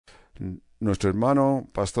Nuestro hermano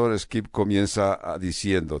Pastor Skip comienza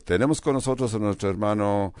diciendo, tenemos con nosotros a nuestro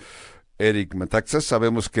hermano Eric Metaxas.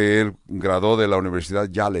 Sabemos que él graduó de la Universidad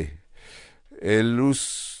Yale. Él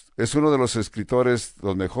es uno de los escritores,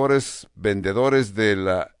 los mejores vendedores de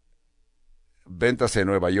las ventas en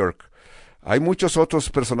Nueva York. Hay muchos otros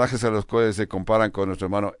personajes a los cuales se comparan con nuestro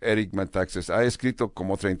hermano Eric Metaxas. Ha escrito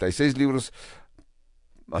como 36 libros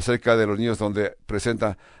acerca de los niños, donde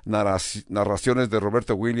presenta narraciones de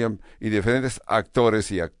Roberto Williams y diferentes actores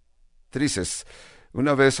y actrices.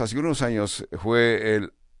 Una vez, hace unos años, fue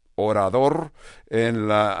el orador en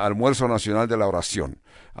el Almuerzo Nacional de la Oración.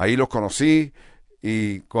 Ahí lo conocí,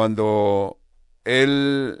 y cuando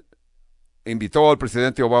él invitó al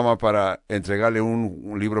presidente Obama para entregarle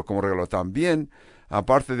un libro como regalo, también,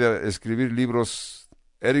 aparte de escribir libros,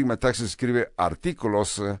 Eric Metaxas escribe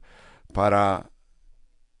artículos para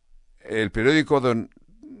el periódico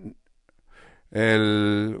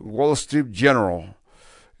el Wall Street Journal,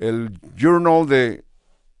 el Journal de...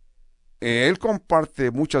 él comparte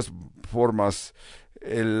muchas formas.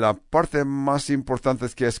 La parte más importante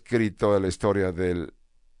es que ha escrito de la historia del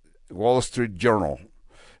Wall Street Journal,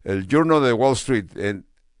 el Journal de Wall Street.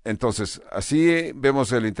 Entonces, así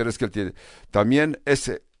vemos el interés que él tiene. También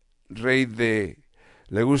ese rey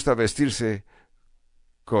le gusta vestirse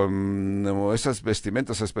con esas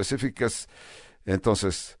vestimentas específicas.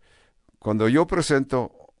 Entonces, cuando yo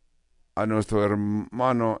presento a nuestro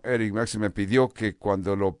hermano Eric Metaxas, me pidió que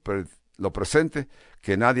cuando lo presente,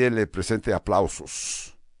 que nadie le presente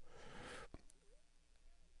aplausos.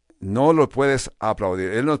 No lo puedes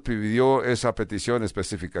aplaudir. Él nos pidió esa petición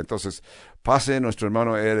específica. Entonces, pase nuestro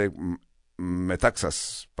hermano Eric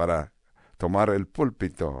Metaxas para tomar el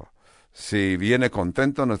púlpito. Si viene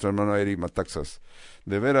contento nuestro hermano Eric Metaxas.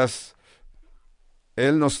 De veras,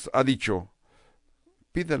 él nos ha dicho,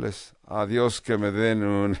 pídeles a Dios que me den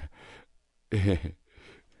un...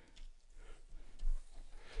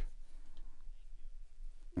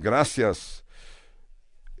 Gracias.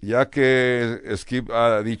 Ya que Skip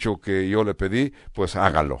ha dicho que yo le pedí, pues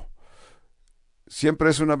hágalo. Siempre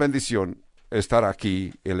es una bendición estar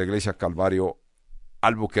aquí en la iglesia Calvary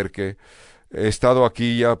Albuquerque. He estado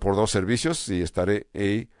aquí ya por 2 servicios y estaré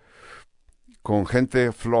ahí con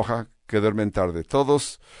gente floja que duermen tarde.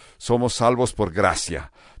 Todos somos salvos por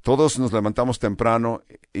gracia. Todos nos levantamos temprano,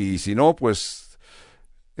 y si no, pues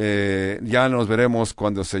ya nos veremos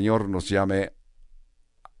cuando el Señor nos llame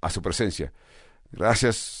a su presencia.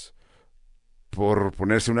 Gracias por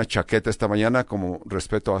ponerse una chaqueta esta mañana como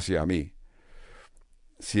respeto hacia mí.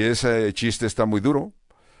 Si ese chiste está muy duro,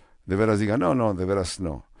 de veras diga, no, de veras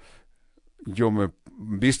no. Yo me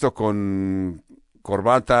visto con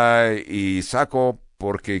corbata y saco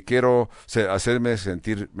porque quiero hacerme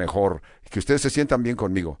sentir mejor, que ustedes se sientan bien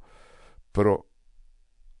conmigo. Pero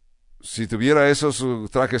si tuviera esos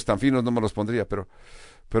trajes tan finos no me los pondría,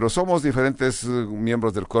 pero somos diferentes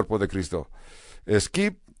miembros del cuerpo de Cristo.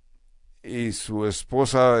 Skip y su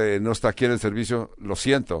esposa no está aquí en el servicio, lo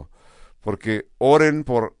siento, porque oren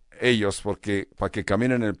por ellos, para que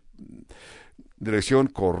caminen en dirección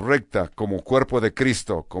correcta como cuerpo de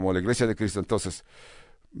Cristo, como la iglesia de Cristo. Entonces,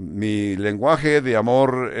 mi lenguaje de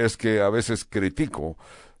amor es que a veces critico.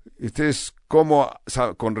 Ustedes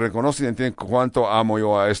reconocen y entienden cuánto amo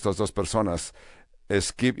yo a estas 2 personas,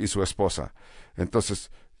 Skip y su esposa. Entonces,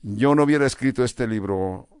 yo no hubiera escrito este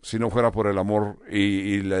libro si no fuera por el amor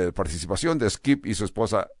y la participación de Skip y su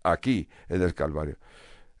esposa aquí en el Calvario.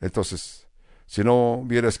 Entonces, si no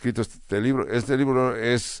hubiera escrito este libro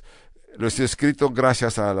lo he escrito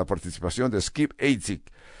gracias a la participación de Skip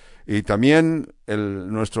Eitzik y también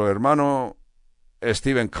nuestro hermano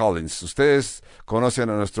Stephen Collins. Ustedes conocen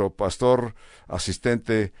a nuestro pastor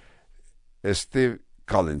asistente Steve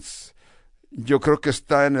Collins. Yo creo que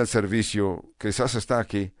está en el servicio, quizás está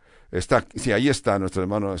aquí. Sí, ahí está nuestro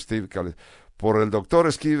hermano Steve Collins. Por el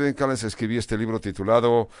doctor Stephen Collins escribí este libro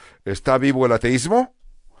titulado ¿Está vivo el ateísmo?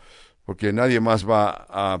 Porque nadie más va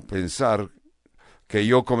a pensar que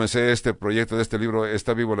yo comencé este proyecto de este libro,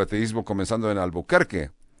 ¿Está vivo el ateísmo?, comenzando en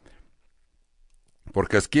Albuquerque.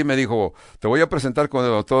 Porque Skip me dijo, te voy a presentar con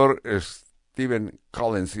el doctor Stephen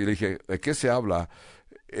Collins. Y le dije, ¿de qué se habla?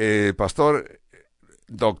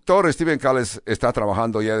 Doctor Stephen Collins está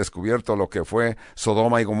trabajando y ha descubierto lo que fue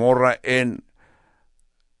Sodoma y Gomorra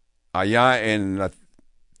allá en la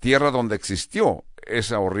tierra donde existió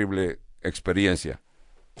esa horrible experiencia.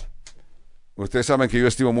 Ustedes saben que yo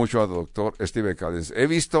estimo mucho al doctor Stephen Collins. He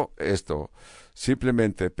visto esto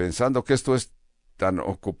simplemente pensando que esto es tan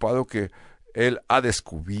ocupado que él ha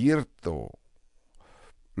descubierto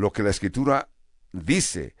lo que la Escritura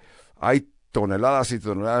dice. Hay toneladas y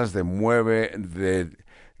toneladas de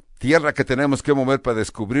tierra que tenemos que mover para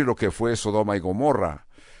descubrir lo que fue Sodoma y Gomorra.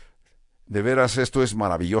 De veras, esto es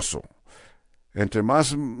maravilloso. Entre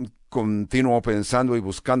más continúo pensando y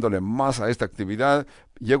buscándole más a esta actividad,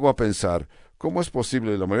 llego a pensar, ¿cómo es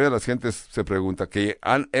posible? La mayoría de las gentes se pregunta que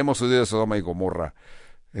hemos oído de Sodoma y Gomorra.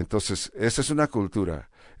 Entonces, esa es una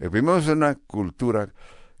cultura. Primero es una cultura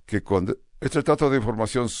que cuando este trato de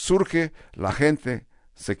información surge, la gente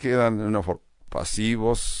se quedan en una forma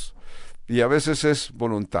pasivos y a veces es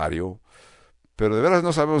voluntario, pero de veras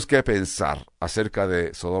no sabemos qué pensar acerca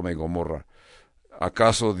de Sodoma y Gomorra.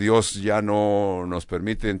 ¿Acaso Dios ya no nos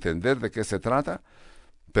permite entender de qué se trata?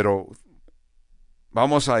 Pero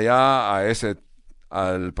vamos allá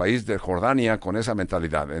al país de Jordania con esa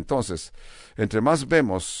mentalidad. Entonces, entre más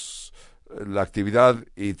vemos la actividad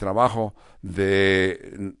y trabajo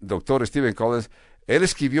de Dr. Stephen Collins, él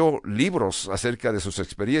escribió libros acerca de sus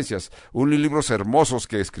experiencias, unos libros hermosos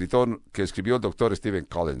que escribió el Dr. Stephen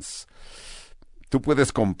Collins. Tú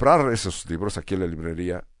puedes comprar esos libros aquí en la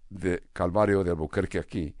librería de Calvario de Albuquerque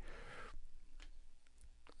aquí.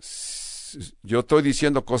 Yo estoy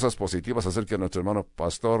diciendo cosas positivas acerca de nuestro hermano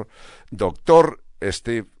pastor, Dr.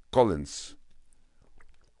 Steve Collins.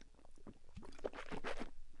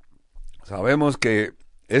 Sabemos que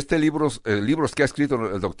libros que ha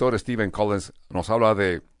escrito el Dr. Stephen Collins nos habla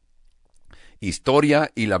de historia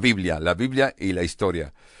y la Biblia y la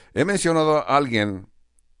historia. He mencionado a alguien,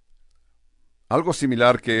 algo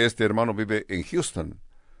similar, que este hermano vive en Houston.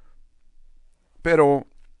 Pero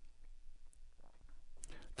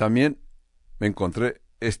también me encontré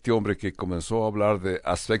este hombre que comenzó a hablar de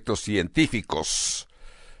aspectos científicos.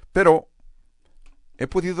 Pero he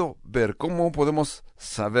podido ver cómo podemos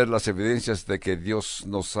saber las evidencias de que Dios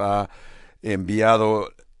nos ha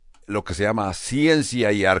enviado lo que se llama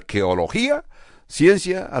ciencia y arqueología.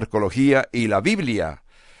 Ciencia, arqueología y la Biblia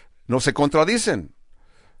no se contradicen.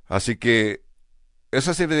 Así que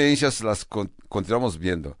esas evidencias las continuamos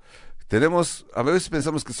viendo. A veces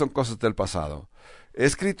pensamos que son cosas del pasado. He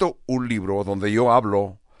escrito un libro donde yo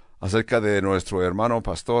hablo acerca de nuestro hermano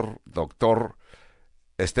pastor, doctor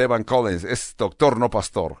Stephen Collins. Es doctor, no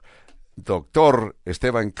pastor. Doctor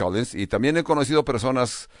Stephen Collins. Y también he conocido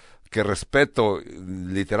personas que respeto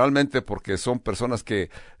literalmente porque son personas que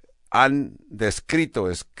han escrito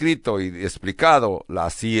y explicado la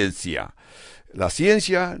ciencia. La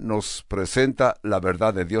ciencia nos presenta la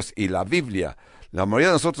verdad de Dios y la Biblia. La mayoría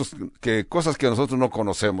de nosotros, cosas que nosotros no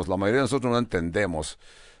conocemos, la mayoría de nosotros no entendemos,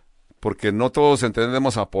 porque no todos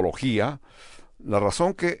entendemos apología. La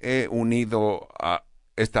razón que he unido a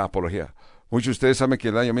esta apología, muchos de ustedes saben que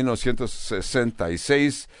en el año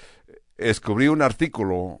 1966 descubrí un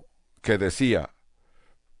artículo que decía,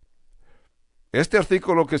 este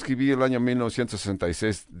artículo que escribí en el año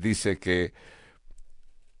 1966 dice que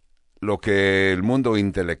lo que el mundo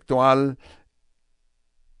intelectual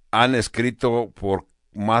han escrito por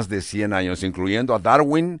más de 100 años, incluyendo a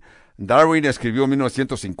Darwin. Darwin escribió en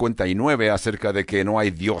 1959 acerca de que no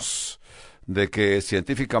hay Dios, de que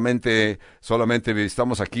científicamente solamente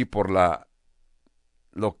estamos aquí por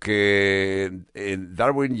lo que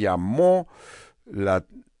Darwin llamó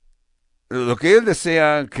lo que él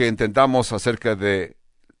desea que entendamos acerca de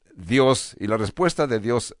Dios, y la respuesta de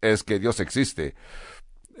Dios es que Dios existe.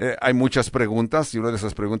 Hay muchas preguntas y una de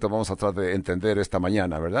esas preguntas vamos a tratar de entender esta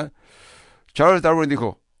mañana, ¿verdad? Charles Darwin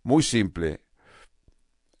dijo, muy simple,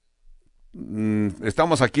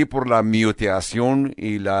 estamos aquí por la mutación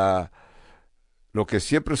y lo que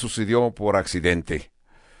siempre sucedió por accidente.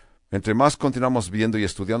 Entre más continuamos viendo y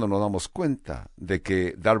estudiando, nos damos cuenta de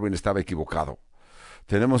que Darwin estaba equivocado.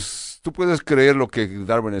 Tú puedes creer lo que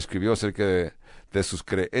Darwin escribió acerca de sus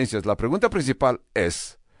creencias. La pregunta principal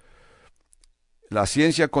es, ¿la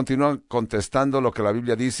ciencia continúa contestando lo que la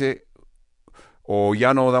Biblia dice o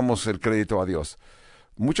ya no damos el crédito a Dios?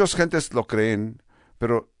 Muchas gentes lo creen,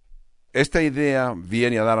 pero esta idea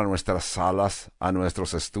viene a dar a nuestras salas, a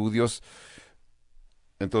nuestros estudios.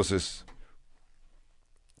 Entonces,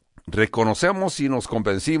 reconocemos y nos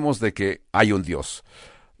convencimos de que hay un Dios.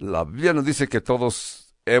 La Biblia nos dice que todos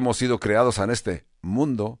hemos sido creados en este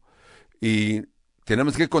mundo y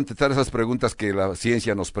tenemos que contestar esas preguntas que la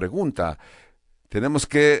ciencia nos pregunta. Tenemos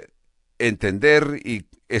que entender y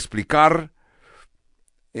explicar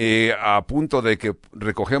a punto de que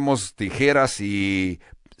recogemos tijeras y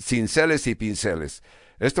cinceles y pinceles.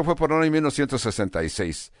 Esto fue por el año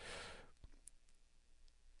 1966.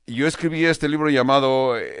 Yo escribí este libro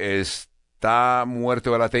llamado ¿Está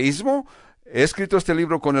muerto el ateísmo? He escrito este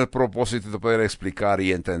libro con el propósito de poder explicar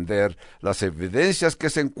y entender las evidencias que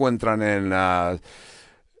se encuentran en la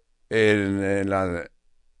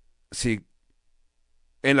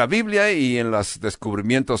en la Biblia y en los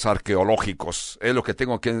descubrimientos arqueológicos. Es lo que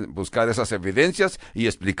tengo que buscar, esas evidencias y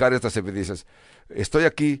explicar estas evidencias. Estoy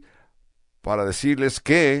aquí para decirles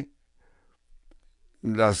que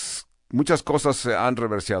muchas cosas se han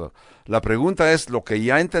reversado. La pregunta es lo que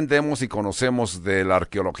ya entendemos y conocemos de la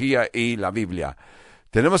arqueología y la Biblia.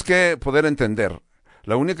 Tenemos que poder entender.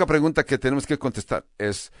 La única pregunta que tenemos que contestar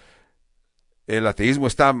es, ¿el ateísmo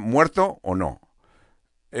está muerto o no?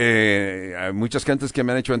 Hay muchas gentes que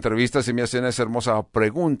me han hecho entrevistas y me hacen esa hermosa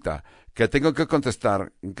pregunta que tengo que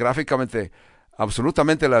contestar gráficamente.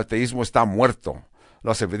 Absolutamente el ateísmo está muerto.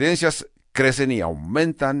 Las evidencias crecen y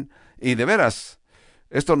aumentan, y de veras,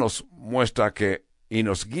 esto nos muestra que y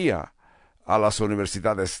nos guía a las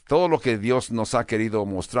universidades. Todo lo que Dios nos ha querido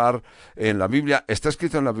mostrar en la Biblia está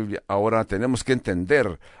escrito en la Biblia. Ahora tenemos que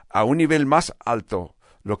entender a un nivel más alto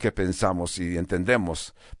lo que pensamos y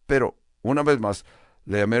entendemos. Pero, una vez más,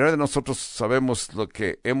 la mayoría de nosotros sabemos lo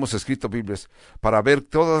que hemos escrito Biblias para ver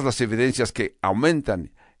todas las evidencias que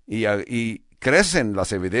aumentan y crecen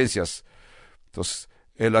las evidencias. Entonces,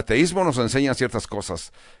 el ateísmo nos enseña ciertas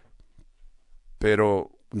cosas,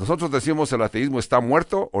 pero nosotros decimos el ateísmo está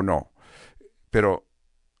muerto o no. Pero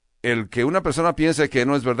el que una persona piense que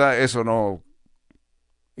no es verdad, eso no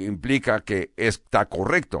implica que está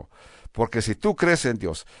correcto. Porque si tú crees en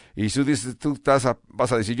Dios y tú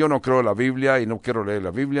vas a decir yo no creo en la Biblia y no quiero leer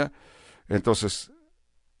la Biblia, entonces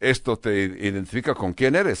esto te identifica con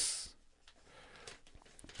quién eres.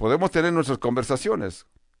 Podemos tener nuestras conversaciones.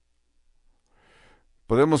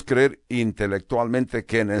 Podemos creer intelectualmente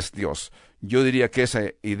quién es Dios. Yo diría que esa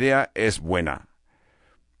idea es buena.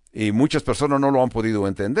 Y muchas personas no lo han podido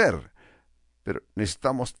entender. Pero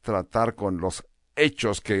necesitamos tratar con los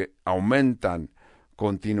hechos que aumentan,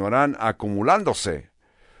 continuarán acumulándose.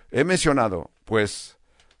 He mencionado, pues,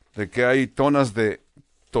 de que hay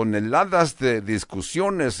toneladas de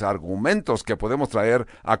discusiones, argumentos que podemos traer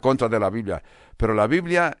a contra de la Biblia. Pero la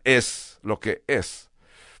Biblia es lo que es.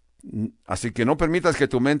 Así que no permitas que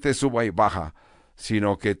tu mente suba y baja,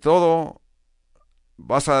 sino que todo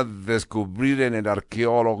vas a descubrir en el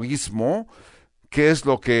arqueologismo qué es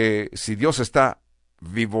lo que, si Dios está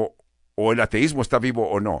vivo o el ateísmo está vivo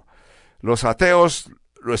o no. Los ateos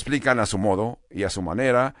lo explican a su modo y a su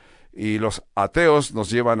manera, y los ateos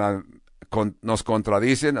nos nos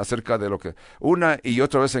contradicen acerca de lo que una y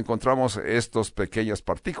otra vez encontramos estas pequeñas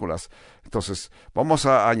partículas. Entonces, vamos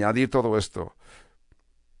a añadir todo esto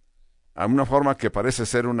a una forma que parece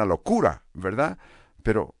ser una locura, ¿verdad?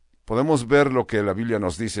 Pero podemos ver lo que la Biblia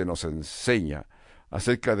nos dice, nos enseña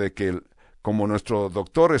acerca de que, como nuestro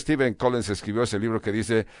doctor Stephen Collins escribió ese libro que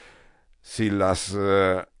dice, si las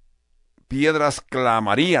piedras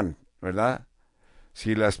clamarían, ¿verdad?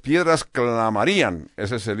 Si las piedras clamarían,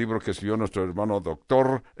 ese es el libro que escribió nuestro hermano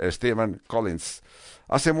doctor Stephen Collins.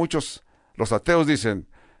 Hace muchos, los ateos dicen,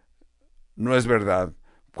 no es verdad.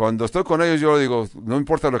 Cuando estoy con ellos yo digo, no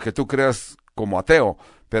importa lo que tú creas como ateo,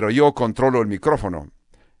 pero yo controlo el micrófono.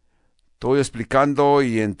 Estoy explicando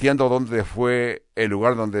y entiendo dónde fue el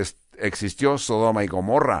lugar donde existió Sodoma y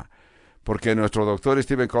Gomorra, porque nuestro doctor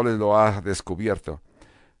Stephen Collins lo ha descubierto.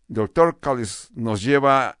 Doctor Collins nos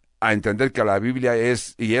lleva a entender que la Biblia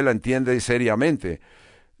es, y él la entiende seriamente.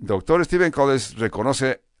 Doctor Stephen Collins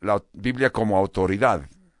reconoce la Biblia como autoridad.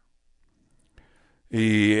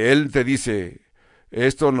 Y él te dice,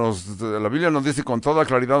 la Biblia nos dice con toda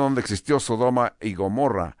claridad dónde existió Sodoma y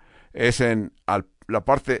Gomorra. Es en la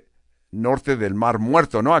parte norte del Mar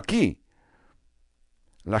Muerto, no aquí.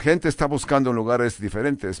 La gente está buscando en lugares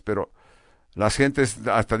diferentes, pero las gentes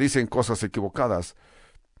hasta dicen cosas equivocadas.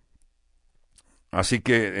 Así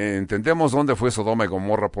que entendemos dónde fue Sodoma y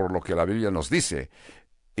Gomorra por lo que la Biblia nos dice.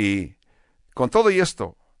 Y con todo y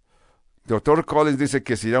esto, Dr. Collins dice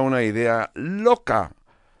que sería una idea loca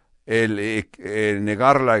el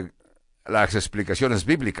negar las explicaciones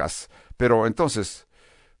bíblicas. Pero entonces,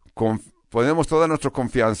 ponemos toda nuestra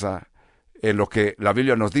confianza en lo que la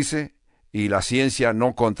Biblia nos dice, y la ciencia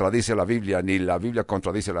no contradice la Biblia, ni la Biblia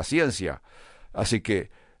contradice la ciencia. Así que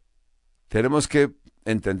tenemos que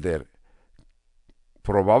entender,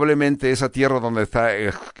 probablemente esa tierra donde está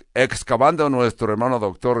excavando nuestro hermano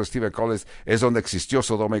doctor Stephen Collins es donde existió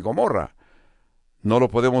Sodoma y Gomorra. No lo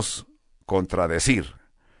podemos contradecir.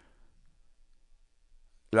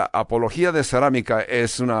 La apología de cerámica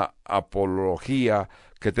es una apología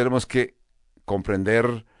que tenemos que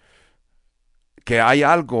comprender que hay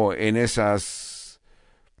algo en esas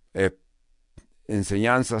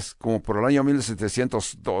enseñanzas, como por el año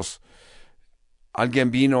 1702,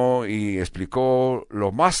 alguien vino y explicó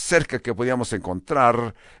lo más cerca que podíamos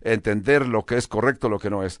encontrar, entender lo que es correcto, lo que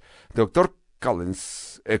no es. Dr.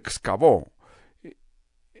 Collins excavó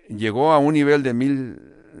llegó a un nivel de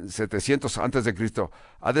 1700 antes de Cristo,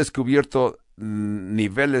 ha descubierto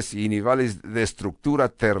niveles y niveles de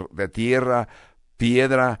estructura de tierra,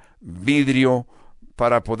 piedra, vidrio,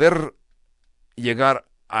 para poder llegar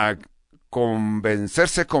a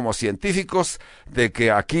convencerse como científicos de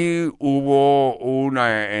que aquí hubo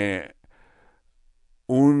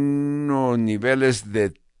unos niveles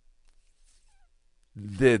de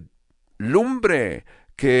lumbre,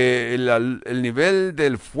 que el nivel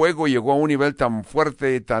del fuego llegó a un nivel tan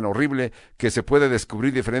fuerte y tan horrible que se puede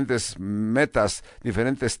descubrir diferentes metas,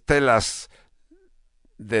 diferentes telas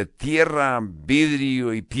de tierra,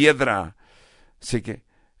 vidrio y piedra. Así que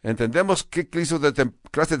entendemos qué clase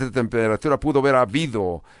de temperatura pudo haber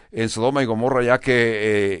habido en Sodoma y Gomorra, ya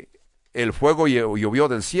que el fuego llovió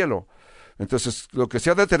del cielo. Entonces, lo que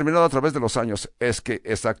se ha determinado a través de los años es que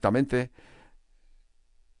exactamente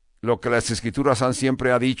lo que las escrituras han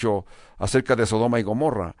siempre ha dicho acerca de Sodoma y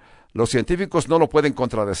Gomorra. Los científicos no lo pueden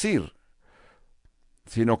contradecir,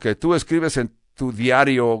 sino que tú escribes en tu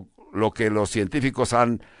diario lo que los científicos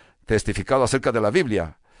han testificado acerca de la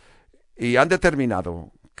Biblia, y han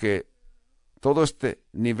determinado que todo este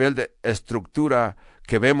nivel de estructura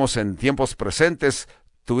que vemos en tiempos presentes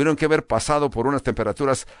tuvieron que haber pasado por unas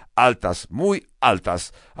temperaturas altas, muy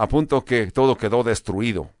altas, a punto que todo quedó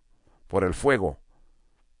destruido por el fuego.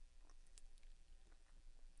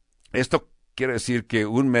 Esto quiere decir que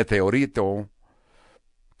un meteorito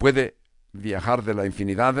puede viajar de la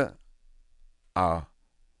infinidad a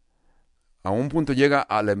un punto, llega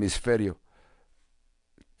al hemisferio,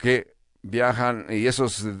 que viajan, y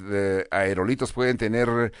esos aerolitos pueden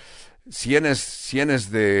tener cienes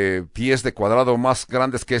de pies de cuadrado más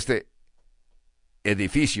grandes que este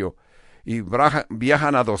edificio, y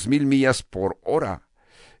viajan a 2000 millas por hora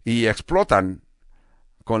y explotan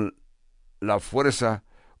con la fuerza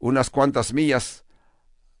unas cuantas millas.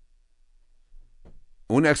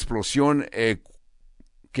 Una explosión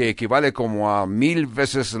que equivale como a 1000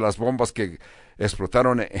 veces las bombas que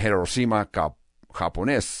explotaron en Hiroshima,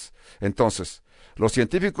 japonés. Entonces, los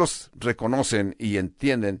científicos reconocen y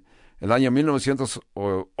entienden el año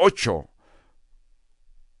 1908,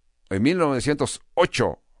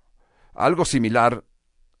 algo similar,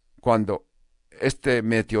 cuando este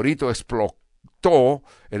meteorito explotó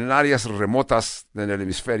en áreas remotas en el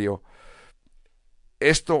hemisferio.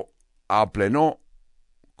 Esto aplenó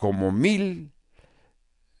como miles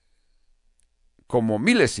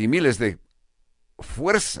y miles de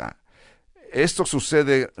fuerza. Esto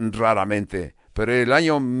sucede raramente, pero en el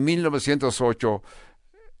año 1908,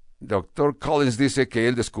 Dr. Collins dice que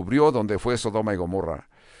él descubrió dónde fue Sodoma y Gomorra,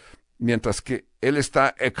 mientras que él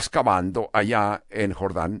está excavando allá en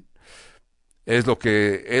Jordán. Es lo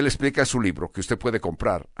que él explica en su libro, que usted puede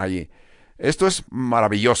comprar allí. Esto es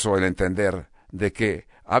maravilloso, el entender de que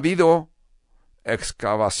ha habido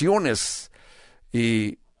excavaciones,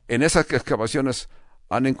 y en esas excavaciones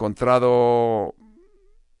han encontrado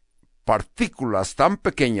partículas tan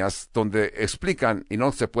pequeñas donde explican, y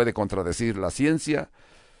no se puede contradecir la ciencia,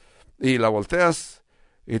 y la volteas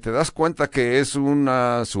y te das cuenta que es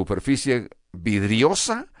una superficie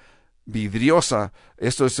vidriosa.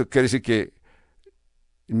 Esto quiere decir que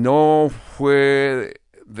no fue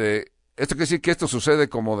esto quiere decir que esto sucede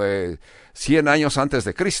como de 100 años antes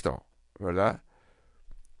de Cristo, ¿verdad?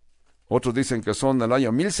 Otros dicen que son del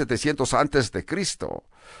año 1700 antes de Cristo.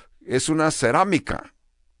 Es una cerámica.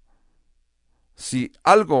 Si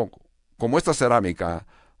algo como esta cerámica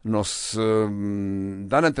nos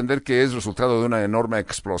dan a entender que es resultado de una enorme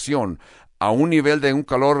explosión a un nivel de un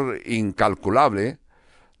calor incalculable,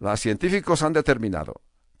 los científicos han determinado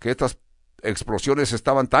que estas explosiones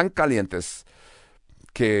estaban tan calientes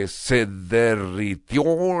que se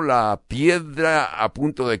derritió la piedra a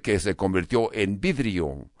punto de que se convirtió en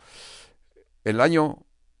vidrio. El año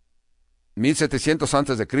 1700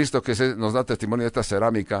 antes de Cristo, que nos da testimonio de esta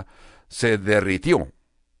cerámica, se derritió.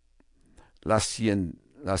 La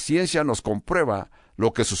ciencia nos comprueba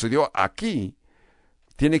lo que sucedió aquí.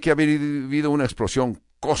 Tiene que haber habido una explosión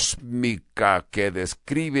cósmica que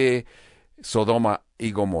describe Sodoma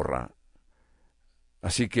y Gomorra.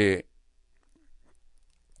 Así que,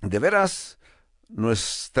 de veras,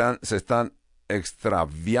 se están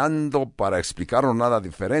extraviando para explicarnos nada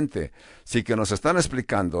diferente. Sí que nos están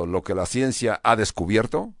explicando lo que la ciencia ha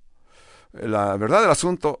descubierto. La verdad del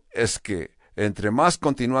asunto es que entre más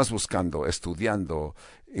continúas buscando, estudiando,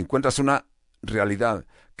 encuentras una realidad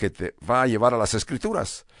que te va a llevar a las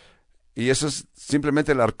escrituras. Y eso es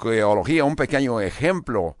simplemente la arqueología, un pequeño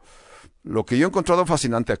ejemplo. Lo que yo he encontrado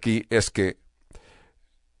fascinante aquí es que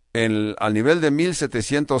al nivel de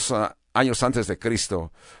 1700 años antes de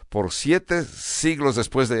Cristo. Por 7 siglos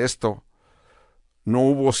después de esto, no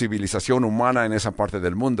hubo civilización humana en esa parte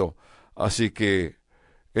del mundo. Así que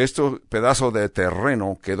este pedazo de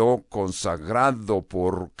terreno quedó consagrado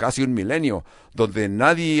por casi un milenio, donde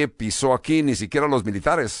nadie pisó aquí, ni siquiera los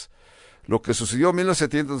militares. Lo que sucedió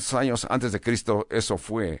 1700 años antes de Cristo, eso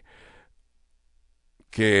fue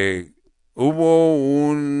que hubo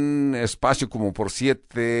un espacio como por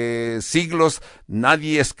 7 siglos,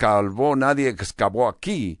 nadie excavó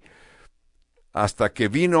aquí, hasta que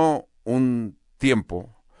vino un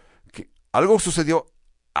tiempo que algo sucedió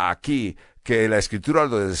aquí, que la Escritura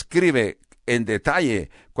lo describe en detalle.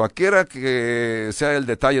 Cualquiera que sea el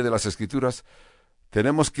detalle de las Escrituras,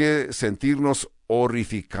 tenemos que sentirnos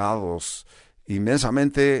horrificados,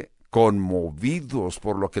 inmensamente conmovidos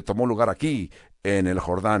por lo que tomó lugar aquí, en el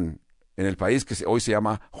Jordán, en el país que hoy se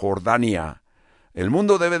llama Jordania. El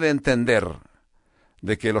mundo debe de entender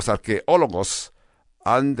de que los arqueólogos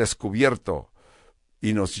han descubierto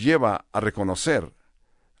y nos lleva a reconocer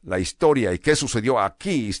la historia y qué sucedió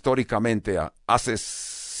aquí históricamente hace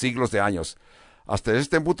siglos de años. Hasta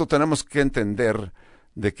este punto tenemos que entender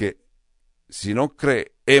de que si no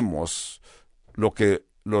creemos lo que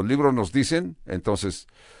los libros nos dicen, entonces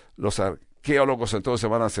los arqueólogos entonces se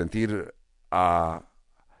van a sentir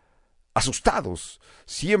asustados.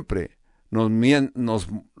 Siempre los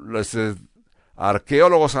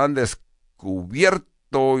arqueólogos han descubierto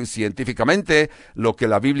científicamente lo que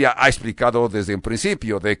la Biblia ha explicado desde un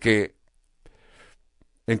principio, de que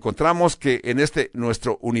encontramos que en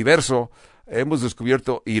nuestro universo hemos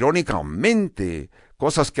descubierto irónicamente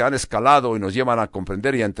cosas que han escalado y nos llevan a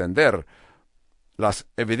comprender y a entender. Las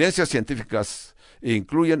evidencias científicas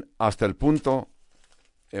incluyen hasta el punto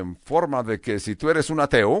en forma de que si tú eres un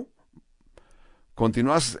ateo,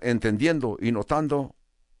 continúas entendiendo y notando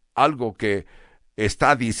algo que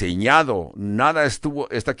está diseñado. Nada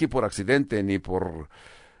está aquí por accidente ni por...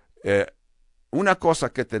 una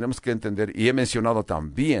cosa que tenemos que entender, y he mencionado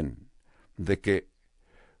también, de que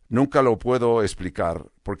nunca lo puedo explicar,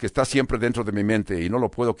 porque está siempre dentro de mi mente y no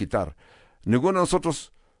lo puedo quitar. Ninguno de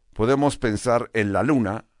nosotros podemos pensar en la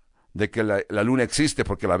luna, de que la luna existe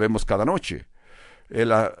porque la vemos cada noche.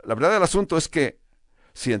 La verdad del asunto es que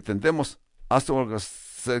si entendemos algo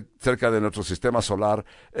cerca de nuestro sistema solar,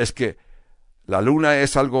 es que la luna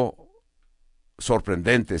es algo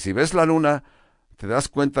sorprendente. Si ves la luna, te das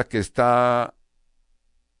cuenta que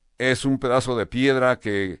es un pedazo de piedra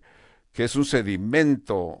que es un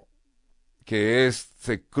sedimento que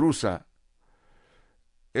se cruza.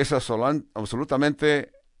 Es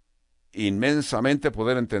absolutamente, inmensamente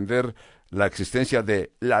poder entender la existencia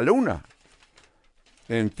de la luna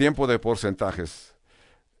en tiempo de porcentajes.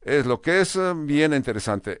 Es lo que es bien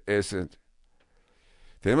interesante.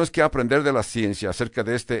 Tenemos que aprender de la ciencia acerca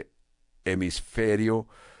de este hemisferio.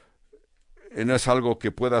 No es algo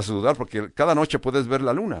que puedas dudar, porque cada noche puedes ver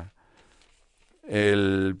la luna.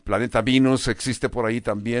 El planeta Venus existe por ahí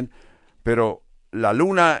también, pero la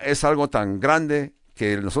luna es algo tan grande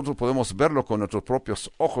que nosotros podemos verlo con nuestros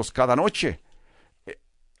propios ojos cada noche.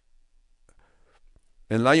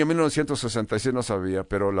 En el año 1966 no sabía,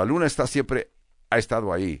 pero la luna ha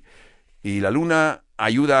estado ahí. Y la luna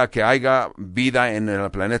ayuda a que haya vida en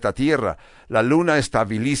el planeta Tierra. La luna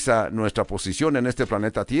estabiliza nuestra posición en este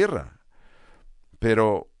planeta Tierra.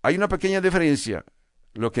 Pero hay una pequeña diferencia.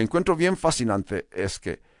 Lo que encuentro bien fascinante es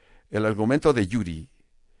que el argumento de Yuri,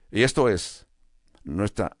 y esto es,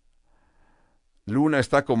 nuestra luna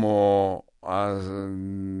está como a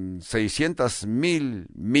 600,000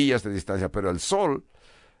 millas de distancia, pero el Sol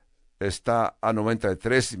está a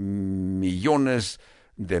 93 millones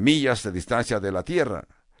de millas de distancia de la Tierra.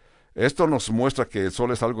 Esto nos muestra que el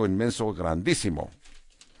Sol es algo inmenso, grandísimo.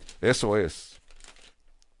 Eso es.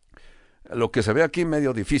 Lo que se ve aquí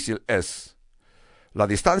medio difícil es la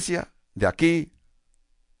distancia de aquí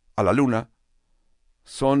a la Luna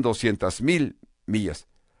son 200,000 millas.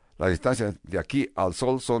 La distancia de aquí al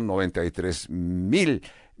Sol son 93,000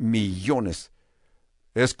 millones.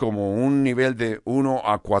 Es como un nivel de 1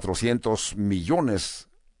 a 400 millones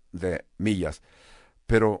de millas.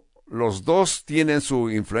 Pero los dos tienen su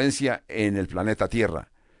influencia en el planeta Tierra.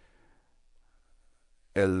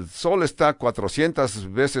 El Sol está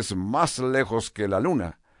 400 veces más lejos que la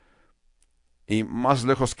Luna y más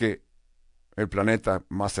lejos que el planeta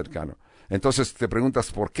más cercano. Entonces te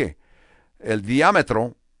preguntas por qué. El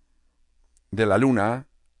diámetro de la Luna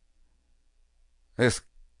es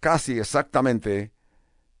casi exactamente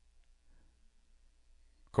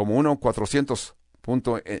como 1/400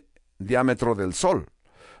 punto diámetro del Sol.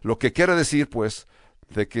 Lo que quiere decir, pues,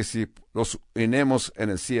 de que si los unimos en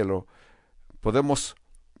el cielo, podemos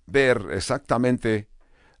ver exactamente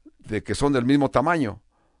de que son del mismo tamaño.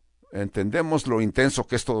 ¿Entendemos lo intenso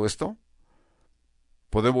que es todo esto?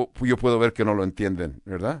 Yo puedo ver que no lo entienden,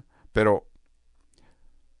 ¿verdad? Pero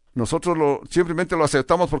nosotros simplemente lo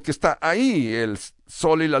aceptamos porque está ahí. El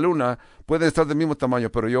sol y la luna pueden estar del mismo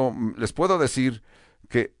tamaño, pero yo les puedo decir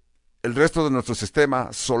que el resto de nuestro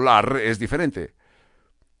sistema solar es diferente.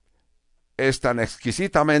 Es tan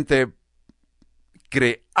exquisitamente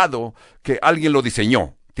creado que alguien lo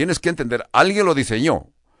diseñó. Tienes que entender, alguien lo diseñó.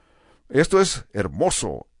 Esto es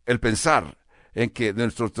hermoso, el pensar en que de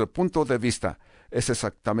nuestro punto de vista es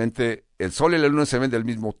exactamente, el sol y la luna se ven del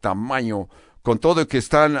mismo tamaño, con todo que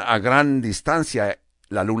están a gran distancia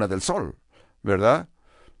la luna del sol, ¿verdad?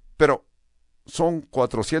 Pero son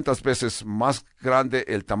 400 veces más grande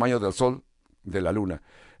el tamaño del sol de la luna.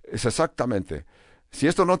 Es exactamente. Si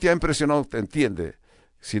esto no te ha impresionado, te entiende.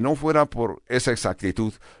 Si no fuera por esa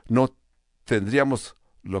exactitud, no tendríamos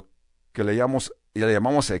lo que le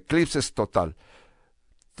llamamos eclipses total.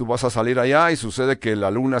 Tú vas a salir allá y sucede que la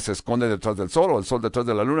luna se esconde detrás del sol o el sol detrás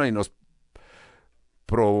de la luna y nos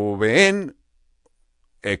proveen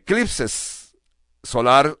eclipses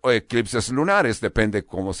solar o eclipses lunares, depende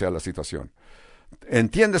cómo sea la situación.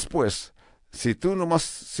 ¿Entiendes, pues? Si tú nomás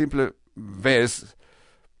simple ves,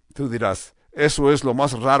 tú dirás, eso es lo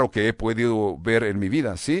más raro que he podido ver en mi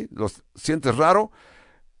vida, ¿sí? ¿Lo sientes raro?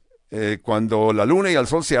 Cuando la luna y el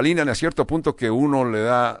sol se alinean a cierto punto que uno le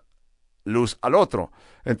da luz al otro.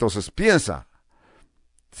 Entonces piensa,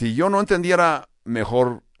 si yo no entendiera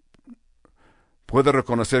mejor, puedo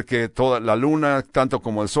reconocer que toda la luna, tanto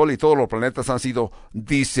como el sol y todos los planetas han sido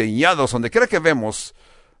diseñados. Donde quiera que vemos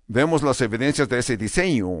las evidencias de ese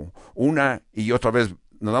diseño. Una y otra vez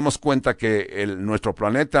nos damos cuenta que nuestro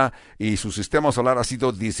planeta y su sistema solar ha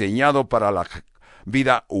sido diseñado para la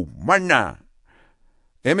vida humana.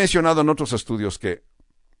 He mencionado en otros estudios que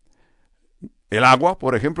el agua,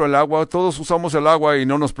 por ejemplo, todos usamos el agua y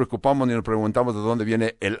no nos preocupamos ni nos preguntamos de dónde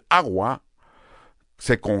viene el agua.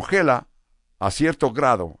 Se congela a cierto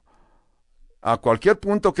grado. A cualquier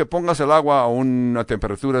punto que pongas el agua a una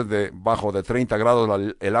temperatura bajo de 30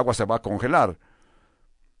 grados, el agua se va a congelar.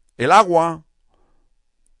 El agua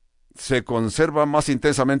se conserva más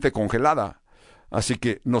intensamente congelada. Así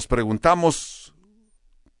que nos preguntamos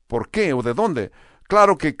 ¿por qué o de dónde?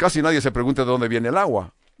 Claro que casi nadie se pregunta de dónde viene el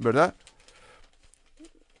agua, ¿verdad?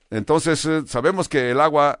 Entonces sabemos que el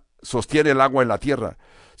agua sostiene el agua en la tierra.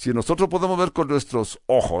 Si nosotros podemos ver con nuestros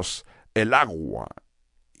ojos el agua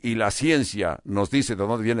y la ciencia nos dice de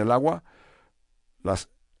dónde viene el agua,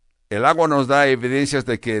 el agua nos da evidencias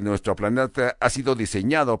de que nuestro planeta ha sido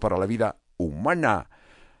diseñado para la vida humana.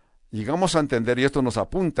 Llegamos a entender, y esto nos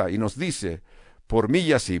apunta y nos dice, por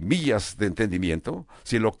millas y millas de entendimiento,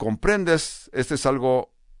 si lo comprendes, este es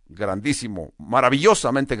algo grandísimo,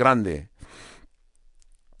 maravillosamente grande.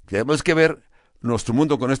 Tenemos que ver nuestro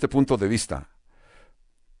mundo con este punto de vista.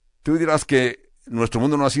 Tú dirás que nuestro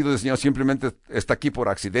mundo no ha sido diseñado, simplemente está aquí por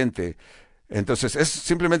accidente. Entonces es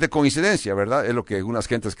simplemente coincidencia, ¿verdad? Es lo que algunas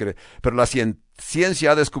gentes creen. Pero la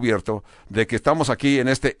ciencia ha descubierto de que estamos aquí en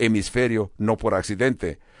este hemisferio no por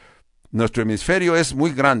accidente. Nuestro hemisferio es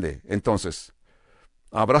muy grande. Entonces,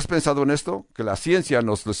 ¿habrás pensado en esto? Que la ciencia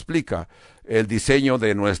nos lo explica, el diseño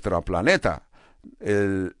de nuestro planeta.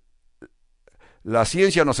 La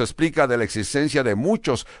ciencia nos explica de la existencia de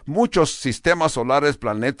muchos sistemas solares,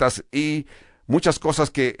 planetas y muchas cosas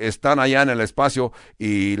que están allá en el espacio,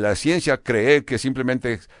 y la ciencia cree que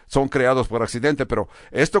simplemente son creados por accidente. Pero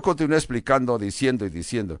esto continúa explicando,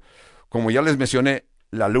 diciendo. Como ya les mencioné,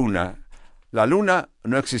 la luna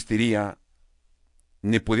no existiría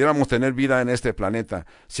ni pudiéramos tener vida en este planeta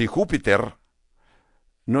si Júpiter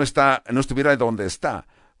no estuviera donde está.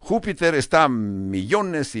 Júpiter está a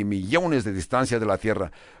millones y millones de distancia de la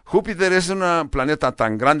Tierra. Júpiter es un planeta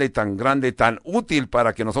tan grande, tan útil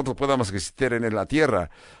para que nosotros podamos existir en la Tierra.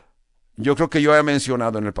 Yo creo que yo he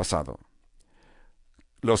mencionado en el pasado.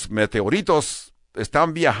 Los meteoritos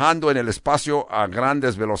están viajando en el espacio a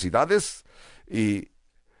grandes velocidades y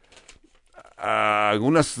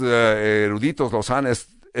algunos eruditos los han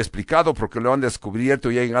explicado porque lo han descubierto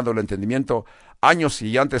y ha llegado al entendimiento años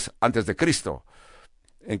y antes de Cristo.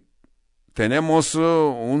 Tenemos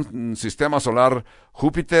un sistema solar,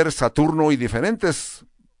 Júpiter, Saturno y diferentes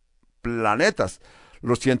planetas.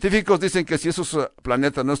 Los científicos dicen que si esos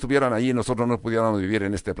planetas no estuvieran allí, nosotros no pudiéramos vivir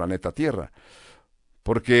en este planeta Tierra.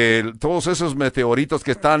 Porque todos esos meteoritos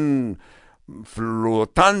que están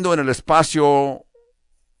flotando en el espacio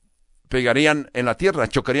pegarían en la Tierra,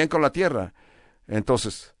 chocarían con la Tierra.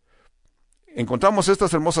 Entonces, encontramos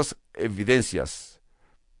estas hermosas evidencias.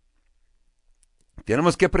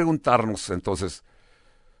 Tenemos que preguntarnos, entonces,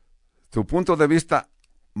 tu punto de vista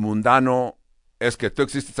mundano es que tú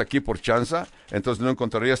existes aquí por chanza, entonces no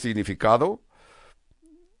encontrarías significado.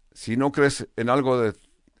 Si no crees en algo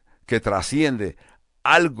que trasciende,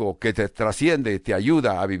 algo que te trasciende y te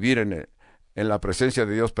ayuda a vivir en la presencia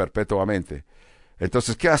de Dios perpetuamente,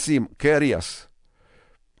 entonces, ¿qué harías?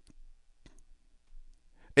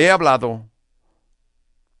 He hablado.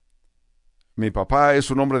 Mi papá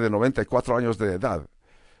es un hombre de 94 años de edad.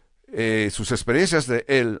 Sus experiencias de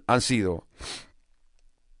él han sido: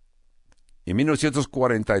 en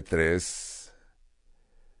 1943,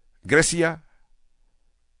 Grecia,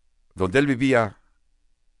 donde él vivía,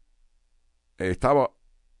 estaba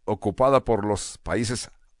ocupada por los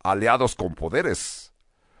países aliados con poderes.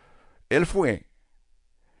 Él fue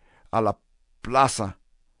a la plaza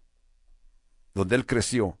donde él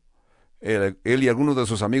creció. Él y algunos de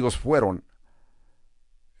sus amigos fueron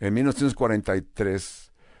en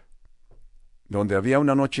 1943, donde había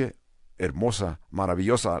una noche hermosa,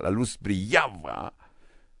 maravillosa, la luz brillaba.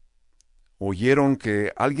 Oyeron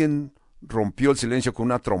que alguien rompió el silencio con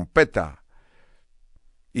una trompeta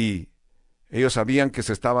y ellos sabían que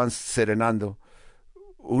se estaban serenando,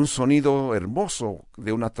 un sonido hermoso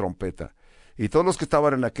de una trompeta. Y todos los que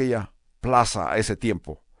estaban en aquella plaza a ese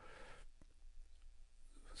tiempo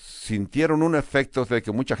sintieron un efecto de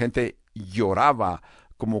que mucha gente lloraba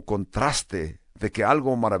como contraste de que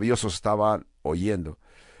algo maravilloso estaban oyendo.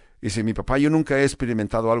 Y dice, mi papá, yo nunca he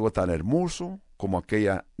experimentado algo tan hermoso como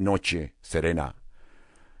aquella noche serena.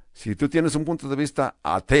 Si tú tienes un punto de vista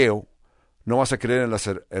ateo, no vas a creer en las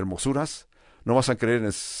hermosuras, no vas a creer en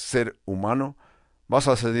el ser humano, vas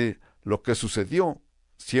a decir, lo que sucedió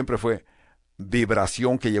siempre fue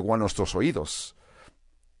vibración que llegó a nuestros oídos,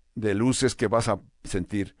 de luces que vas a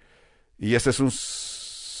sentir. Y ese es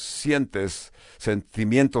sientes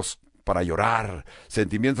sentimientos para llorar,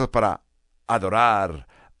 sentimientos para adorar,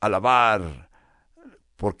 alabar,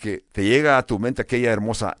 porque te llega a tu mente aquella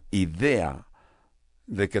hermosa idea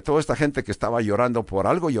de que toda esta gente que estaba llorando por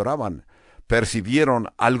algo lloraban,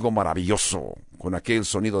 percibieron algo maravilloso con aquel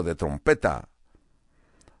sonido de trompeta.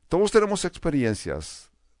 Todos tenemos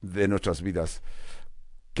experiencias de nuestras vidas.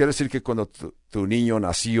 Quiere decir que cuando tu niño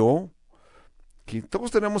nació, que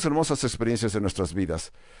todos tenemos hermosas experiencias en nuestras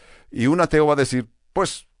vidas. Y un ateo va a decir,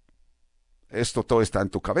 pues, esto todo está en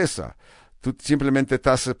tu cabeza. Tú simplemente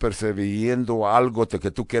estás percibiendo algo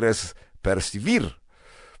que tú quieres percibir.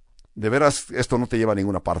 De veras, esto no te lleva a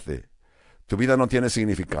ninguna parte. Tu vida no tiene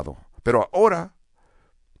significado. Pero ahora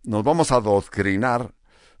nos vamos a adoctrinar.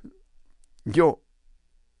 Yo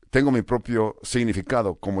tengo mi propio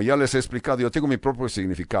significado. Como ya les he explicado, yo tengo mi propio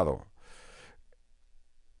significado.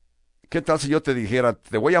 ¿Qué tal si yo te dijera,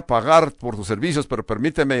 te voy a pagar por tus servicios, pero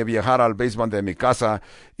permíteme viajar al basement de mi casa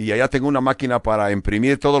y allá tengo una máquina para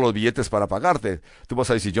imprimir todos los billetes para pagarte? Tú vas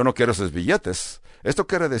a decir, yo no quiero esos billetes. Esto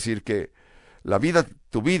quiere decir que la vida,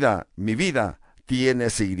 tu vida, mi vida, tiene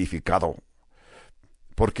significado.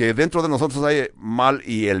 Porque dentro de nosotros hay mal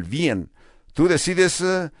y el bien. Tú decides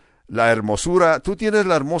la hermosura, tú tienes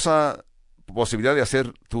la hermosa posibilidad de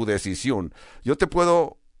hacer tu decisión. Yo te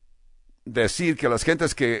puedo decir que las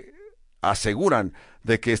gentes que aseguran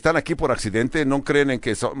de que están aquí por accidente, no creen en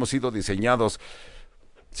que hemos sido diseñados,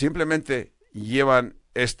 simplemente llevan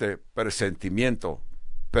este presentimiento,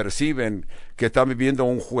 perciben que están viviendo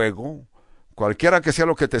un juego, cualquiera que sea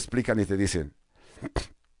lo que te explican y te dicen.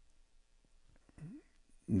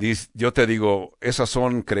 Yo te digo, esas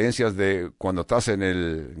son creencias de cuando estás en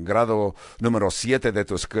el grado número 7 de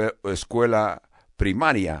tu escuela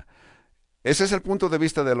primaria. Ese es el punto de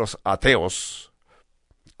vista de los ateos.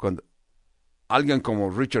 Cuando alguien como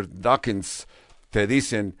Richard Dawkins te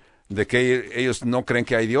dicen de que ellos no creen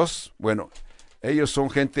que hay Dios, bueno, ellos son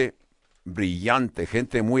gente brillante,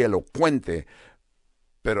 gente muy elocuente,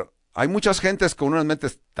 pero hay muchas gentes con unas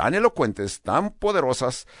mentes tan elocuentes, tan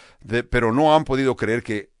poderosas, pero no han podido creer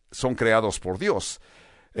que son creados por Dios.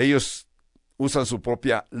 Ellos usan su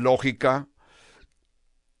propia lógica,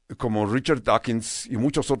 como Richard Dawkins y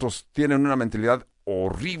muchos otros tienen una mentalidad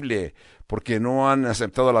horrible porque no han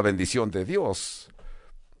aceptado la bendición de Dios.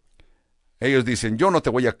 Ellos dicen, yo no te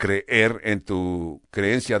voy a creer en tu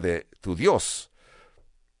creencia de tu Dios.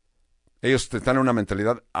 Ellos están en una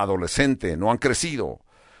mentalidad adolescente, no han crecido.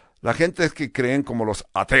 La gente que creen como los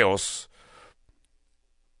ateos,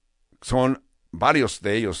 son varios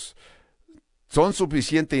de ellos, son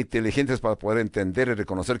suficientemente inteligentes para poder entender y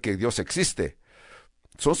reconocer que Dios existe.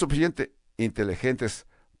 Son suficientemente inteligentes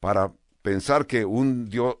para pensar que un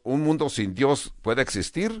mundo sin Dios puede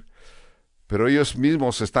existir, pero ellos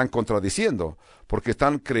mismos se están contradiciendo porque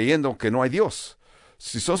están creyendo que no hay Dios.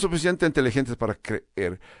 Si son suficientemente inteligentes para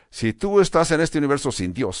creer, si tú estás en este universo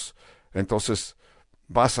sin Dios, entonces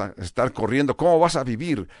vas a estar corriendo. ¿Cómo vas a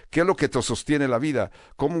vivir? ¿Qué es lo que te sostiene la vida?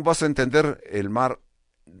 ¿Cómo vas a entender el mal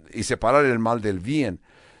y separar el mal del bien?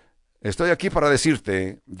 Estoy aquí para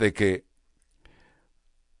decirte de que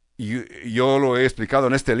yo lo he explicado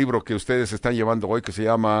en este libro que ustedes están llevando hoy, que se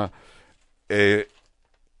llama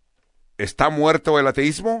 ¿Está muerto el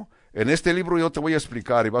ateísmo? En este libro yo te voy a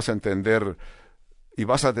explicar y vas a entender y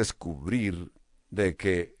vas a descubrir de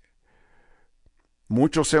que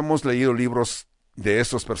muchos hemos leído libros de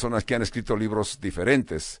estas personas que han escrito libros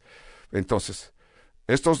diferentes. Entonces,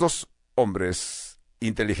 estos dos hombres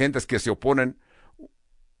inteligentes que se oponen,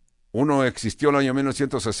 uno existió en el año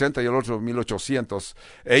 1960 y el otro en 1800,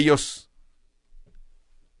 ellos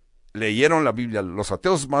leyeron la Biblia. Los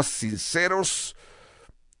ateos más sinceros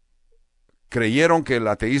creyeron que el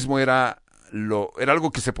ateísmo era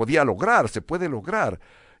algo que se podía lograr, se puede lograr,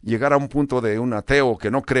 llegar a un punto de un ateo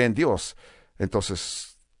que no cree en Dios.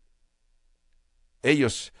 Entonces,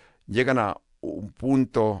 ellos llegan a un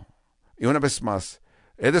punto, y una vez más,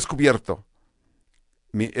 he descubierto,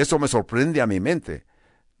 eso me sorprende a mi mente,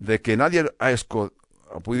 de que nadie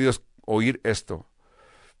ha podido oír esto.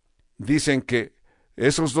 Dicen que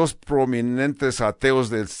esos dos prominentes ateos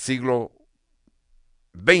del siglo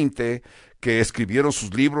XX que escribieron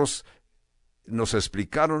sus libros nos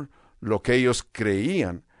explicaron lo que ellos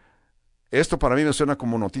creían. Esto para mí me suena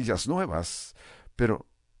como noticias nuevas, pero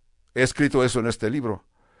he escrito eso en este libro.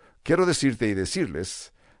 Quiero decirte y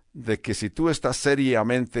decirles de que si tú estás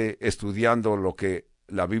seriamente estudiando lo que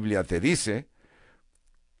la Biblia te dice,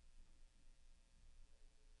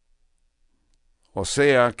 o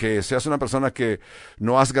sea, que seas una persona que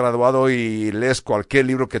no has graduado y lees cualquier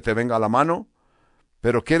libro que te venga a la mano,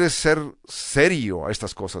 pero quieres ser serio a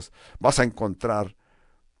estas cosas, vas a encontrar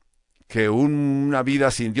que una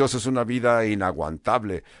vida sin Dios es una vida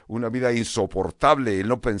inaguantable, una vida insoportable, el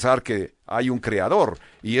no pensar que hay un creador,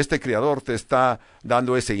 y este creador te está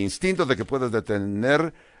dando ese instinto de que puedes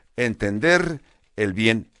entender el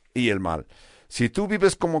bien y el mal. Si tú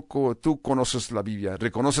vives como tú conoces la Biblia,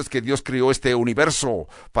 reconoces que Dios creó este universo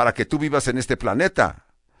para que tú vivas en este planeta.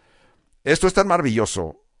 Esto es tan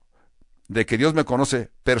maravilloso, de que Dios me conoce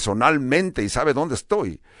personalmente y sabe dónde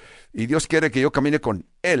estoy. Y Dios quiere que yo camine con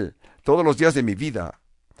Él todos los días de mi vida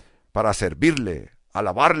para servirle,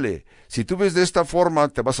 alabarle. Si tú ves de esta forma,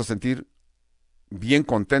 te vas a sentir bien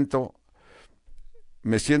contento.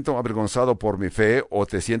 Me siento avergonzado por mi fe, o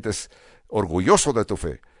te sientes orgulloso de tu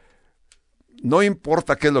fe. No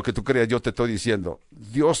importa qué es lo que tú creas, yo te estoy diciendo,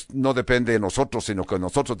 Dios no depende de nosotros, sino que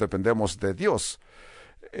nosotros dependemos de Dios.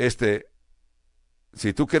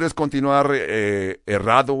 Si tú quieres continuar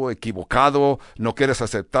errado, equivocado, no quieres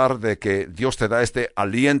aceptar de que Dios te da este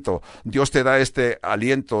aliento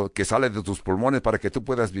que sale de tus pulmones para que tú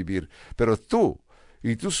puedas vivir. Pero tú,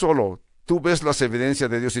 y tú solo, tú ves las evidencias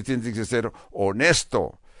de Dios y tienes que ser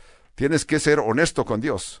honesto. Tienes que ser honesto con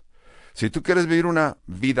Dios. Si tú quieres vivir una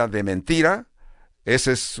vida de mentira,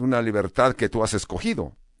 esa es una libertad que tú has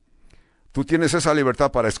escogido. Tú tienes esa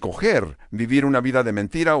libertad para escoger vivir una vida de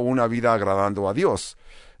mentira o una vida agradando a Dios.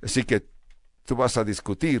 Así que tú vas a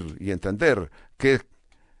discutir y entender que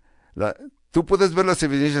tú puedes ver las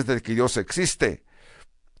evidencias de que Dios existe,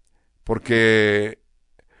 porque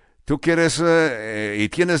tú quieres y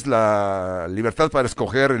tienes la libertad para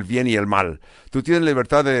escoger el bien y el mal. Tú tienes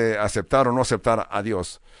libertad de aceptar o no aceptar a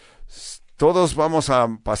Dios. Todos vamos a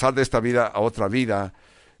pasar de esta vida a otra vida,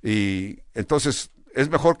 y entonces es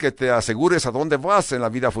mejor que te asegures a dónde vas en la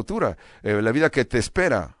vida futura, la vida que te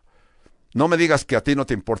espera. No me digas que a ti no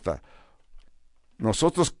te importa.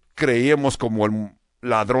 Nosotros creíamos como el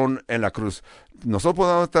ladrón en la cruz. Nosotros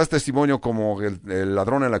podemos dar testimonio como el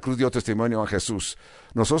ladrón en la cruz dio testimonio a Jesús.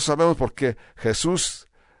 Nosotros sabemos por qué Jesús,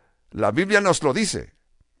 la Biblia nos lo dice,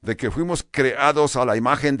 de que fuimos creados a la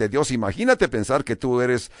imagen de Dios. Imagínate pensar que tú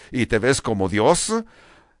eres y te ves como Dios.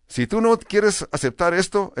 Si tú no quieres aceptar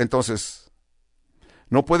esto, entonces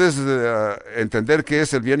no puedes entender qué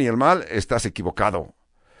es el bien y el mal, estás equivocado.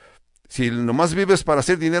 Si nomás vives para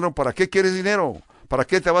hacer dinero, ¿para qué quieres dinero? ¿Para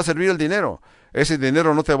qué te va a servir el dinero? Ese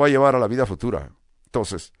dinero no te va a llevar a la vida futura.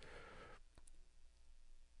 Entonces,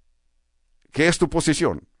 ¿qué es tu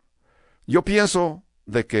posición? Yo pienso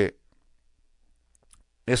de que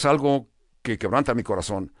es algo que quebranta mi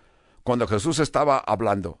corazón. Cuando Jesús estaba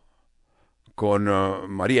hablando con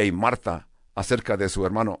María y Marta acerca de su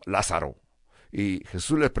hermano Lázaro, y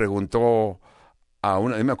Jesús le preguntó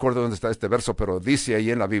no me acuerdo dónde está este verso, pero dice ahí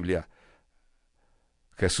en la Biblia,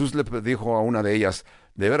 Jesús le dijo a una de ellas,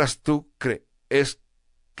 ¿de veras tú crees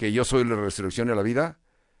que yo soy la resurrección y la vida?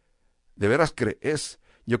 ¿De veras crees?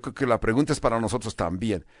 Yo creo que la pregunta es para nosotros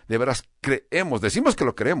también. ¿De veras creemos? Decimos que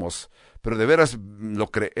lo creemos, pero ¿de veras lo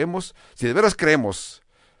creemos? Si de veras creemos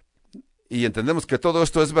y entendemos que todo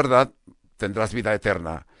esto es verdad, tendrás vida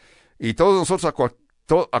eterna. Y todos nosotros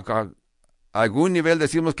a algún nivel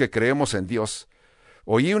decimos que creemos en Dios.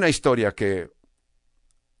 Oí una historia que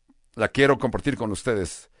la quiero compartir con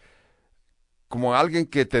ustedes. Como alguien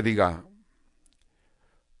que te diga,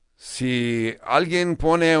 si alguien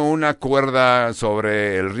pone una cuerda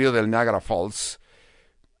sobre el río del Niagara Falls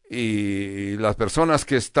y las personas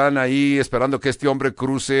que están ahí esperando que este hombre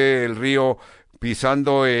cruce el río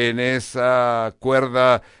pisando en esa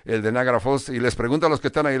cuerda el de Niagara Falls, y les pregunta a los que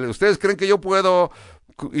están ahí, ¿ustedes creen que yo puedo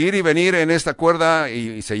ir y venir en esta cuerda?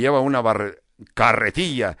 Y se lleva una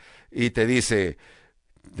carretilla y te dice,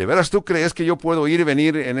 ¿de veras tú crees que yo puedo ir y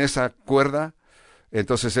venir en esa cuerda?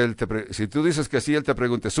 Entonces si tú dices que sí, él te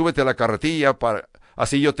pregunta, súbete a la carretilla,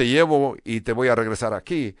 así yo te llevo y te voy a regresar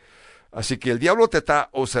aquí. Así que el diablo te está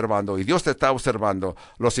observando y Dios te está observando.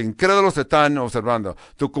 Los incrédulos te están observando.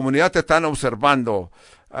 Tu comunidad te están observando.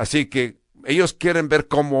 Así que ellos quieren ver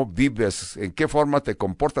cómo vives, en qué forma te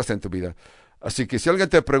comportas en tu vida. Así que si alguien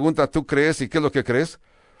te pregunta, ¿tú crees? ¿Y qué es lo que crees?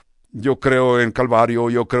 Yo creo en Calvario,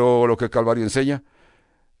 yo creo lo que Calvario enseña.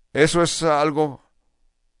 Eso es algo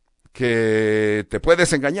que te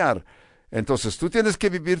puedes engañar. Entonces tú tienes que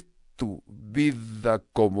vivir tu vida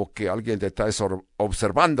como que alguien te está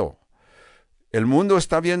observando. El mundo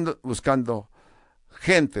está buscando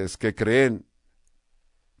gentes que creen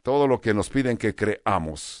todo lo que nos piden que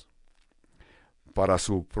creamos para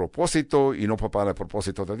su propósito y no para el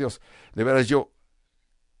propósito de Dios. De veras, yo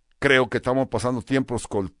creo que estamos pasando tiempos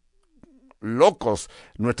locos.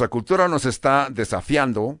 Nuestra cultura nos está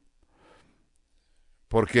desafiando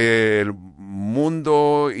porque el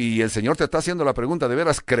mundo y el Señor te está haciendo la pregunta, ¿de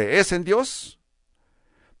veras crees en Dios?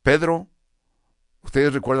 Pedro,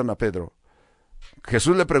 ustedes recuerdan a Pedro.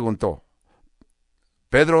 Jesús le preguntó,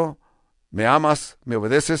 Pedro, ¿me amas? ¿Me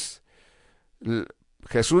obedeces?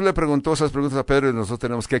 Jesús le preguntó esas preguntas a Pedro y nosotros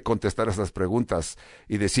tenemos que contestar esas preguntas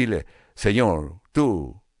y decirle, Señor,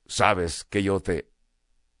 tú sabes que yo te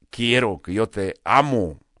quiero, que yo te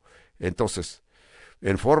amo. Entonces,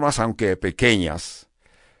 en formas aunque pequeñas,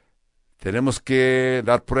 tenemos que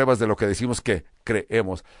dar pruebas de lo que decimos que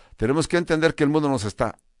creemos. Tenemos que entender que el mundo nos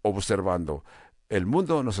está observando. El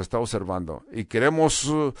mundo nos está observando y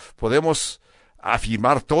podemos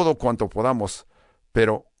afirmar todo cuanto podamos,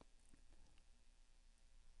 pero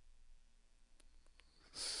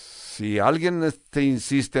si alguien te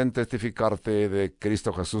insiste en testificarte de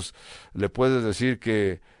Cristo Jesús, le puedes decir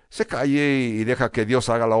que se calle y deja que Dios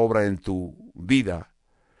haga la obra en tu vida.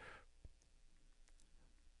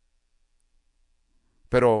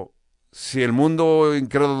 Pero si el mundo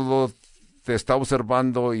incrédulo te está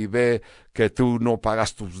observando y ve que tú no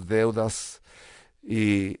pagas tus deudas,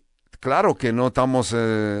 y claro que no estamos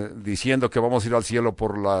diciendo que vamos a ir al cielo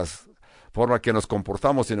por las formas que nos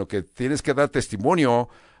comportamos, sino que tienes que dar testimonio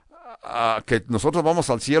a que nosotros vamos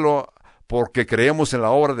al cielo porque creemos en la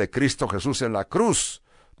obra de Cristo Jesús en la cruz,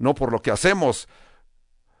 no por lo que hacemos.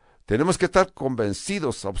 Tenemos que estar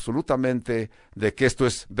convencidos absolutamente de que esto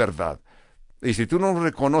es verdad. Y si tú no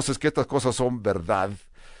reconoces que estas cosas son verdad,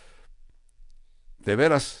 de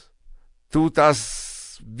veras, ¿tú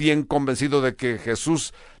estás bien convencido de que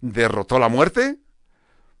Jesús derrotó la muerte?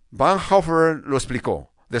 Bonhoeffer lo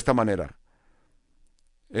explicó de esta manera.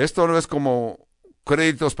 Esto no es como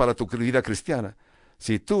créditos para tu vida cristiana.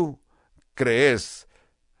 Si tú crees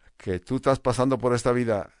que tú estás pasando por esta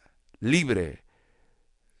vida libre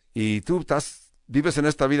y tú vives en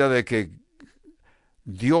esta vida de que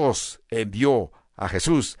Dios envió a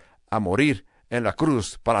Jesús a morir en la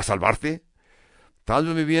cruz para salvarte,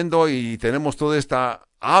 estamos viviendo y tenemos toda esta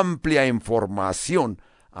amplia información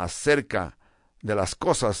acerca de las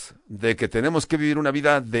cosas, de que tenemos que vivir una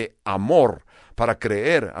vida de amor para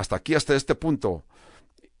creer hasta aquí, hasta este punto.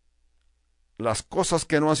 Las cosas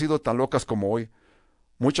que no han sido tan locas como hoy.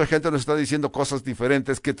 Mucha gente nos está diciendo cosas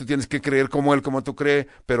diferentes, que tú tienes que creer como él, como tú crees,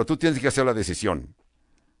 pero tú tienes que hacer la decisión.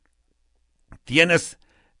 ¿Tienes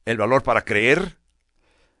el valor para creer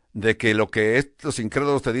de que lo que estos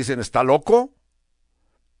incrédulos te dicen está loco?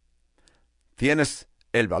 ¿Tienes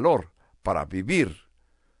el valor para vivir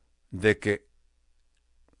de que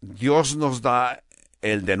Dios nos da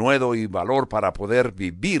el denuedo y valor para poder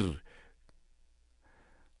vivir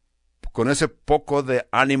con ese poco de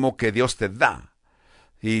ánimo que Dios te da?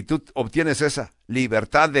 Y tú obtienes esa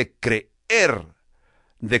libertad de creer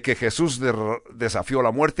de que Jesús desafió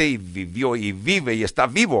la muerte y vivió y vive y está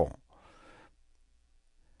vivo.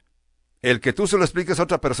 El que tú se lo expliques a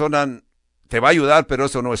otra persona te va a ayudar, pero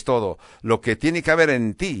eso no es todo. Lo que tiene que haber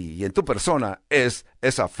en ti y en tu persona es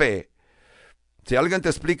esa fe. Si alguien te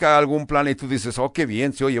explica algún plan y tú dices, oh, qué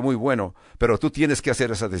bien, se oye muy bueno, pero tú tienes que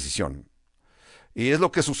hacer esa decisión. Y es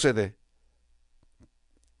lo que sucede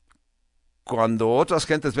cuando otras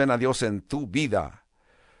gentes ven a Dios en tu vida,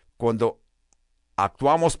 cuando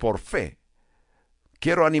actuamos por fe.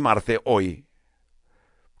 Quiero animarte hoy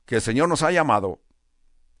que el Señor nos ha llamado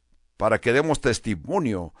para que demos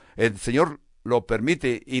testimonio. El Señor lo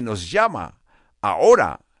permite y nos llama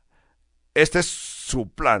ahora. Este es su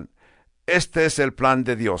plan. Este es el plan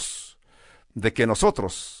de Dios, de que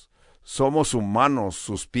nosotros somos sus manos,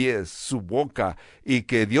 sus pies, su boca, y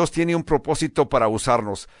que Dios tiene un propósito para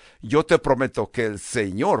usarnos. Yo te prometo que el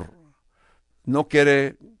Señor no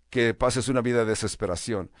quiere que pases una vida de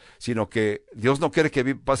desesperación, sino que Dios no quiere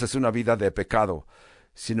que pases una vida de pecado,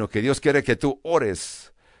 sino que Dios quiere que tú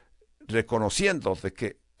ores reconociendo de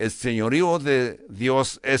que el señorío de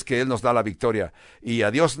Dios es que Él nos da la victoria, y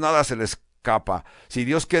a Dios nada se le escapa. Si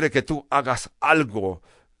Dios quiere que tú hagas algo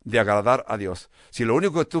de agradar a Dios, si lo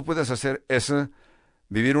único que tú puedes hacer es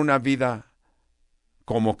vivir una vida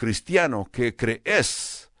como cristiano, que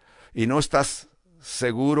crees y no estás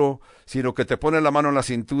seguro, sino que te pones la mano en la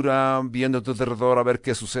cintura viendo a tu alrededor a ver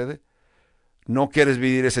qué sucede, no quieres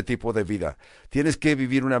vivir ese tipo de vida. Tienes que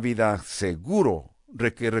vivir una vida seguro,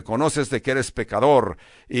 que reconoces de que eres pecador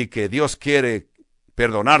y que Dios quiere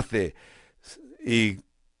perdonarte. Y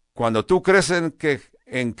cuando tú crees en que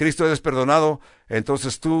en Cristo eres perdonado,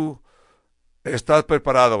 entonces tú estás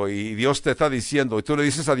preparado y Dios te está diciendo, y tú le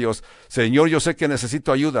dices a Dios, Señor, yo sé que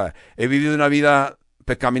necesito ayuda, he vivido una vida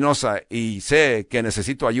pecaminosa y sé que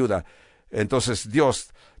necesito ayuda. Entonces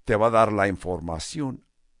Dios te va a dar la información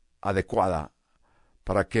adecuada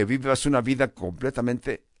para que vivas una vida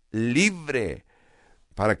completamente libre,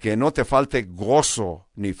 para que no te falte gozo,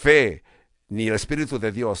 ni fe, ni el Espíritu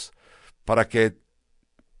de Dios, para que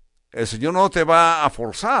el Señor no te va a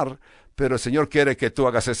forzar, pero el Señor quiere que tú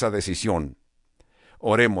hagas esa decisión.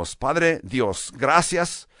 Oremos. Padre Dios,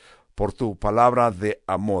 gracias por tu palabra de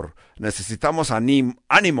amor. Necesitamos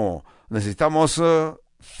ánimo, necesitamos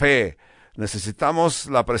fe, necesitamos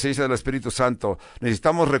la presencia del Espíritu Santo,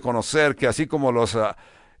 necesitamos reconocer que así como los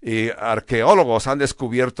arqueólogos han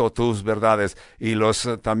descubierto tus verdades y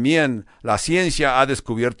también la ciencia ha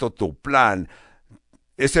descubierto tu plan,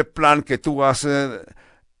 ese plan que tú has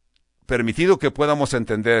permitido que podamos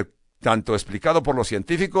entender, tanto explicado por los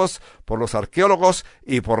científicos, por los arqueólogos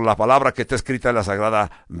y por la palabra que está escrita en la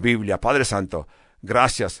Sagrada Biblia. Padre Santo,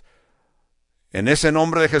 gracias. En ese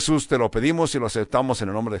nombre de Jesús te lo pedimos y lo aceptamos en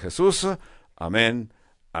el nombre de Jesús. Amén,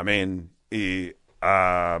 amén y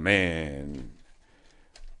amén.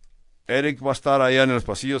 Eric va a estar allá en los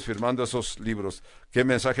pasillos firmando esos libros. Qué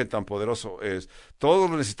mensaje tan poderoso es. Todos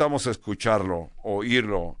necesitamos escucharlo,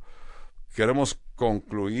 oírlo. Queremos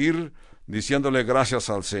concluir diciéndole gracias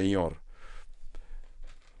al Señor.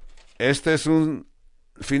 Este es un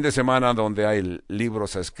fin de semana donde hay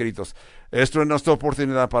libros escritos. Esto es nuestra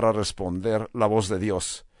oportunidad para responder la voz de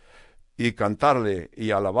Dios y cantarle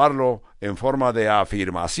y alabarlo en forma de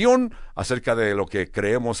afirmación acerca de lo que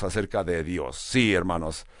creemos acerca de Dios. Sí,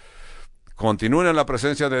 hermanos, continúen en la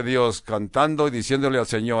presencia de Dios cantando y diciéndole al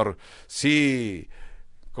Señor, sí,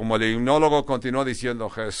 como el himnólogo continuó diciendo,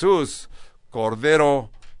 Jesús, Cordero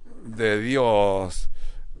de Dios,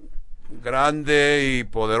 grande y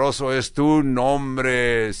poderoso es tu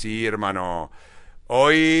nombre. Sí, hermano,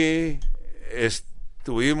 hoy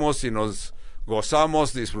estuvimos y nos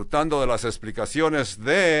gozamos disfrutando de las explicaciones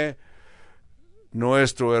de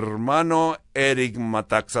nuestro hermano Eric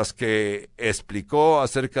Metaxas, que explicó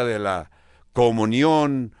acerca de la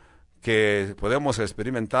comunión que podemos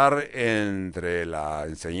experimentar entre la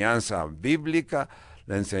enseñanza bíblica,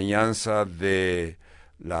 la enseñanza de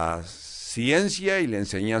la ciencia y la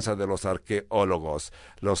enseñanza de los arqueólogos.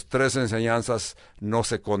 Las tres enseñanzas no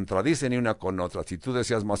se contradicen ni una con otra. Si tú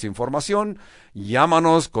deseas más información,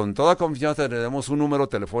 llámanos con toda confianza. Tenemos un número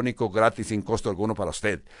telefónico gratis sin costo alguno para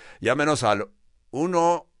usted. Llámenos al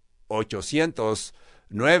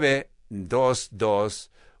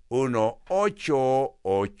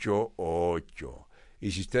 1-800-922-1888.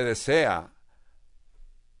 Y si usted desea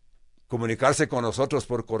comunicarse con nosotros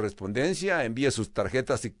por correspondencia, envíe sus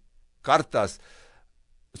tarjetas y cartas,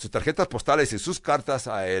 sus tarjetas postales y sus cartas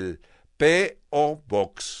a el P.O.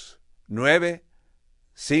 Box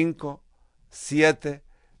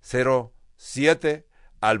 95707,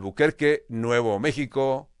 Albuquerque, Nuevo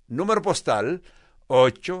México, número postal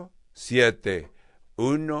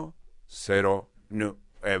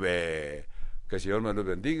 87109. Que el Señor me los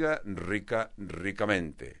bendiga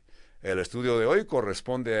ricamente. El estudio de hoy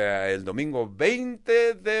corresponde al domingo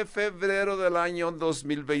 20 de febrero del año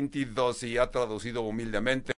 2022 y ha traducido humildemente